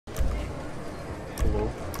Hello.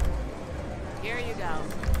 Here you go.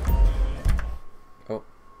 Oh.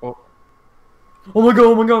 Oh. Oh my god,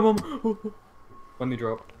 oh my god, mom. Oh, oh. Let me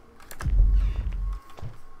drop.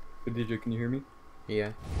 Hey, DJ, can you hear me?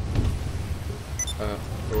 Yeah.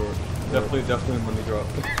 Definitely let me drop.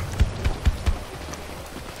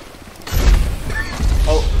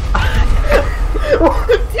 Oh.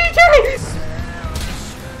 DJ!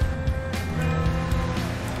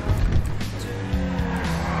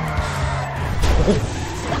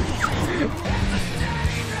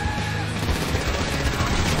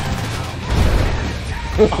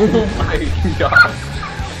 Oh my god.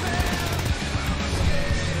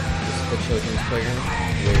 This is the children's playground.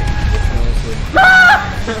 Wait, which one is it?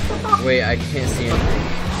 Wait, I can't see anything.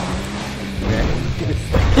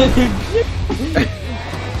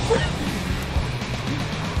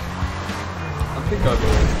 I think I'll go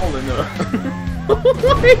holding up.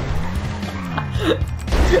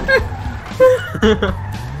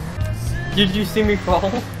 Did you see me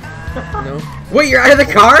fall? No. Wait, you're out of the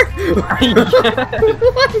car? Oh my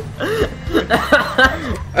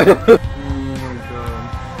god.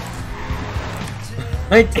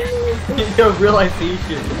 I didn't. Yo,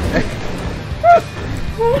 realization.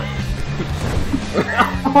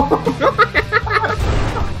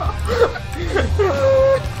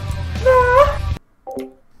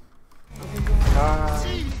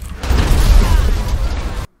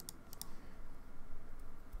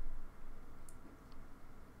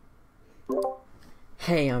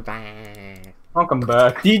 Hey, I'm back. Welcome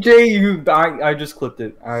back. DJ, I just clipped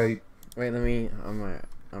it. Wait, let me. I'm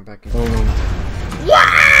back in.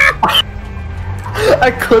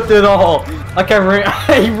 I clipped it all. Like I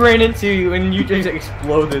ran into you and you just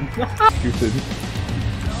exploded. Stupid.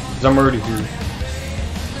 Cause I'm already here.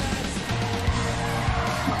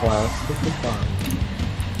 Class.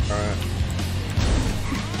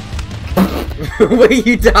 Alright. Wait,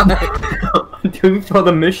 you died. Did we fail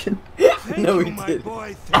the mission? No, we did.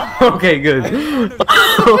 Okay, good.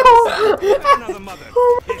 Oh my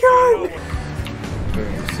god.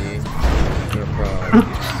 See. No problem.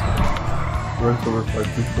 Rest over 5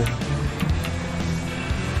 people.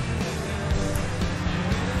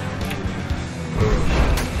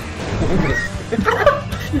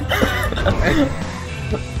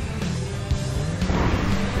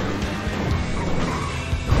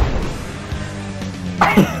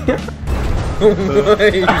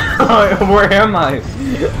 Where am I?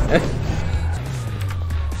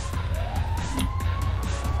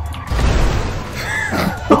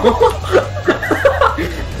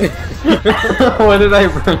 What did I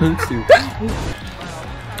run into?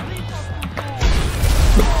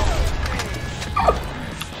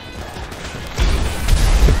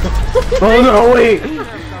 Oh no, wait!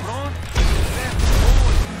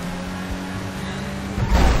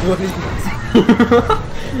 What is this?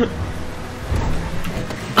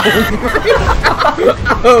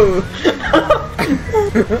 Oh!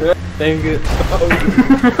 Dang it.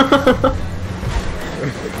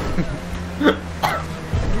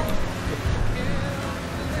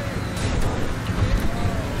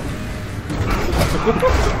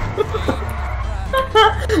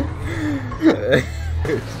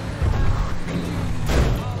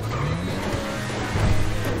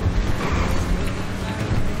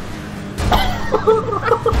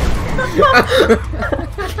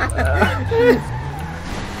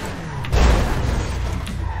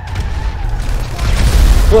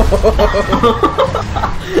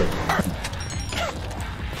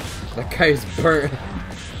 That guy's burnt.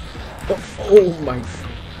 Oh my.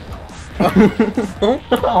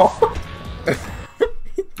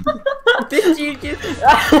 Did you just?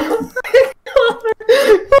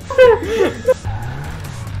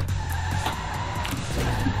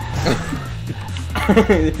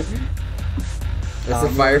 It's a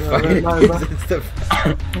firefighter.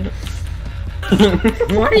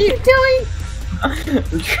 What are you doing?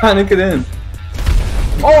 I'm trying to get in.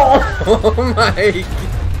 Oh my!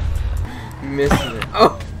 Missed it.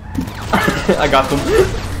 Oh! I got them.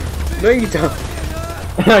 No, you don't.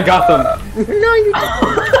 I got them. No, you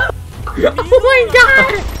don't. Oh my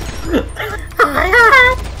god!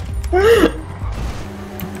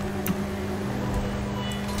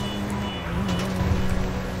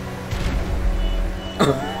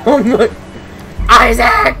 Oh my!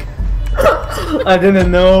 Isaac! I didn't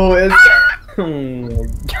know it. Oh my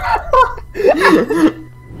god.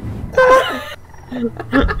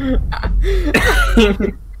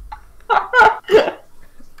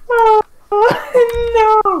 No!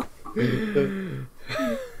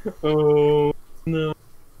 Oh no.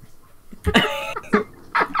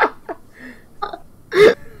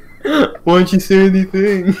 Why don't you say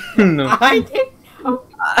anything? No. I didn't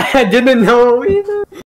I didn't know either.